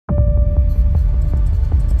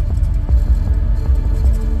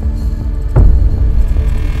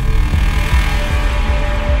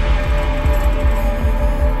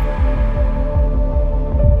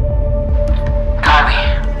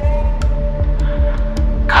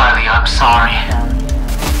I'm sorry.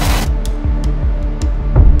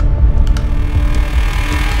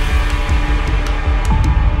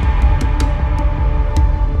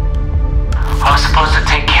 I was supposed to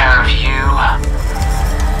take care of you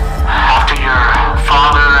after your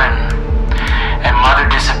father and mother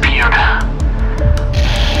disappeared.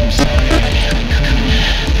 I'm sorry.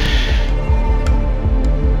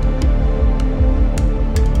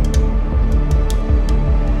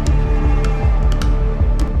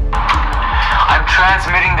 I'm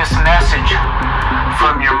transmitting this message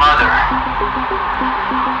from your mother.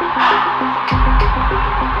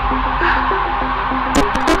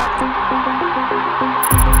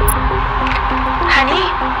 Honey,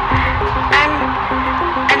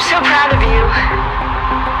 I'm so proud of you.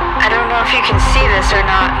 I don't know if you can see this or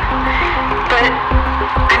not, but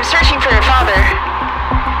I'm searching for your father.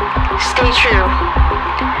 Stay true.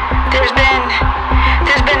 There's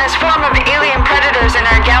been a swarm of alien predators in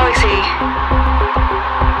our galaxy.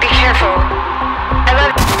 Be careful. I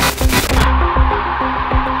love you.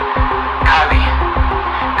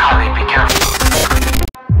 Kylie, be careful.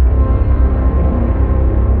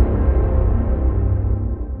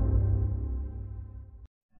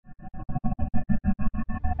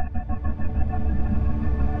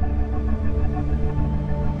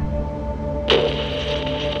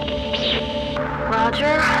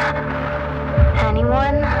 Roger?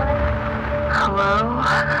 Anyone? Hello?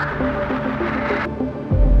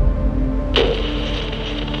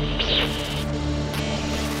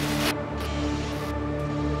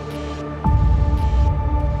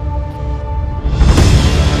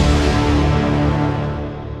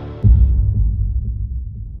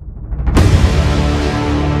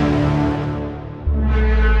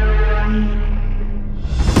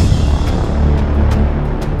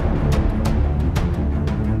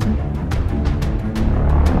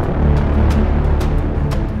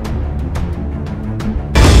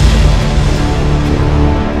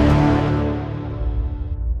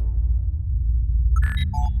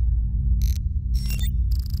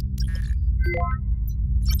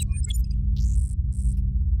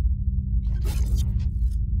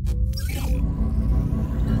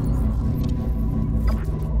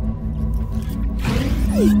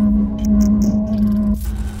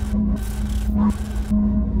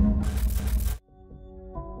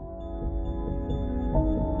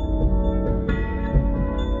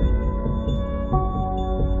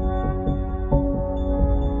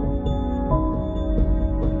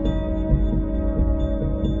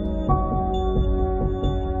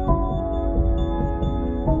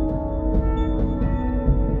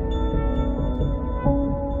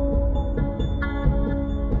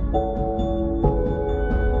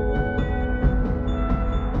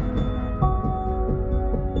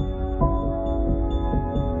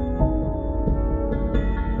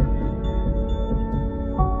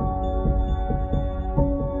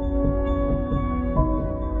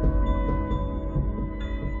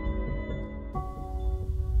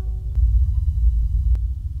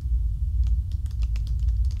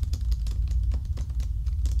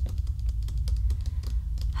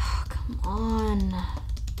 On.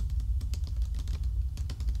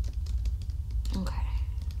 Okay.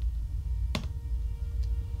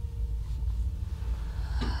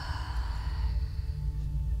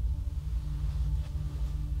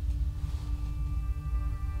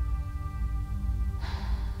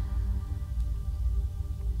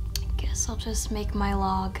 Guess I'll just make my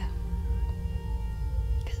log.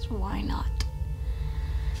 'Cause why not?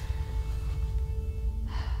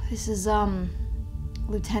 This is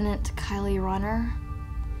Lieutenant Kylie Runner.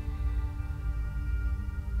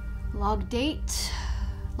 Log date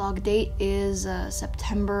is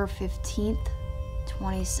September 15th,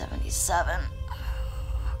 2077.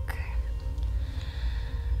 Okay.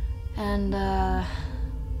 And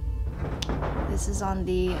this is on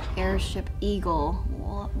the airship Eagle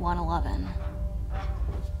 111.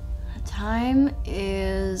 The time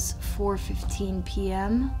is 4:15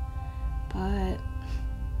 p.m., but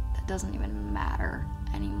that doesn't even matter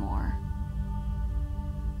anymore.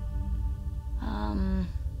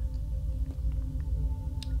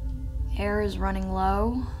 Air is running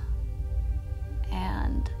low,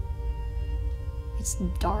 and it's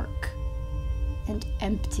dark and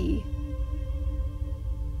empty,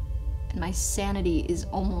 and my sanity is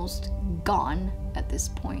almost gone at this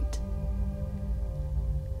point.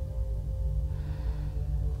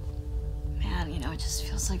 Man, you know, it just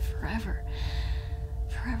feels like forever.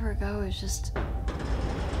 Forever ago, I was just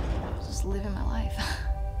living my life.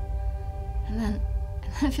 And then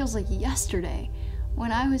it feels like yesterday,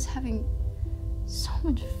 when I was having so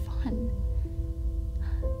much fun.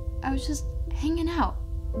 I was just hanging out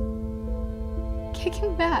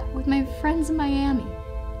kicking back with my friends in Miami.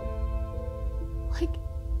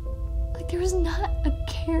 Like there was not a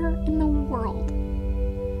care in the world.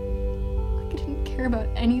 Like I didn't care about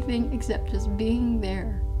anything except just being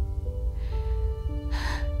there.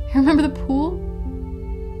 Remember the pool?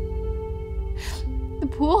 The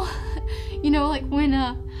pool? You know, like when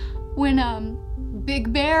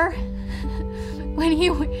Big Bear, when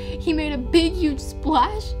he made a big huge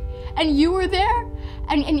splash and you were there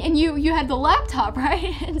and you had the laptop,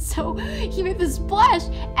 right? And so he made the splash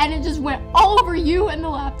and it just went all over you and the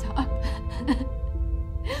laptop.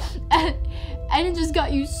 and it just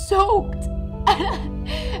got you soaked.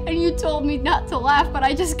 And you told me not to laugh, but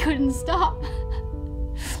I just couldn't stop.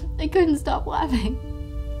 I couldn't stop laughing.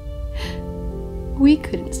 We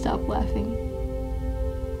couldn't stop laughing.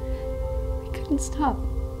 We couldn't stop.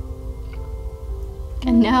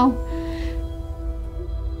 And now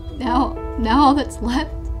all that's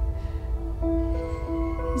left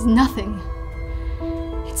is nothing.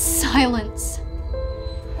 It's silence.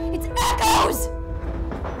 It's echoes!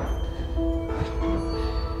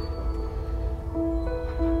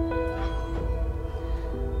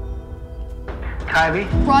 Kylie?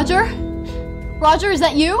 Roger? Roger, is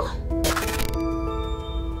that you?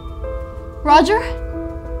 Roger?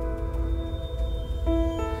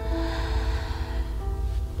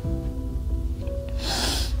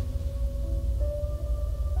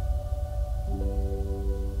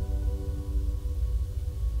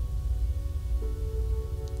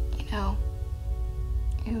 You know,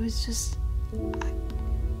 it was just...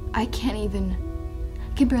 I can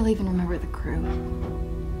barely even remember the crew.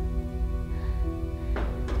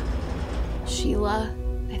 Sheila,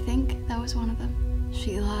 I think that was one of them.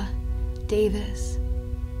 Sheila, Davis,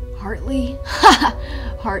 Hartley.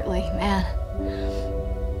 Hartley, man.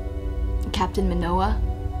 Captain Manoa.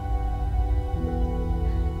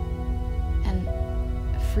 And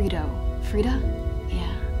Frida?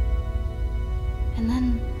 Yeah. And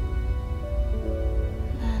then...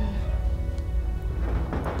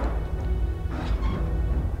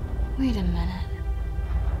 Wait a minute.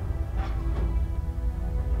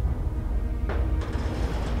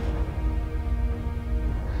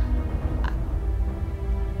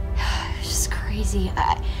 Crazy.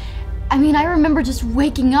 I mean, I remember just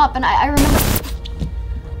waking up and I remember...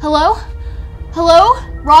 Hello? Hello?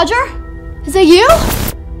 Roger? Is that you?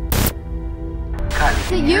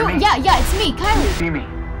 Kylie, Is it you? Yeah, it's me, Kylie. You see me?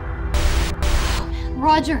 Oh, man,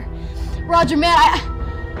 Roger, man,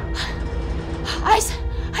 I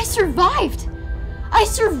survived. I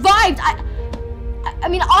survived. I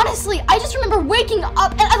mean, honestly, I just remember waking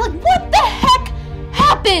up and I'm like, what the heck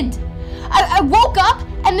happened? I woke up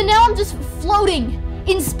and then now I'm just floating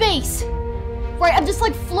in space. Right, I'm just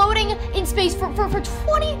like floating in space for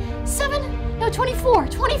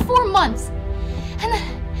 24 months. And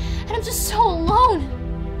I'm just so alone.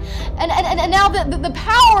 And now the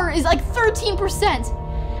power is like 13%.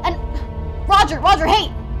 And Roger,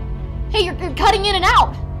 hey, you're cutting in and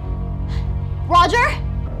out. Roger?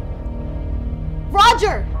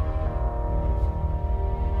 Roger?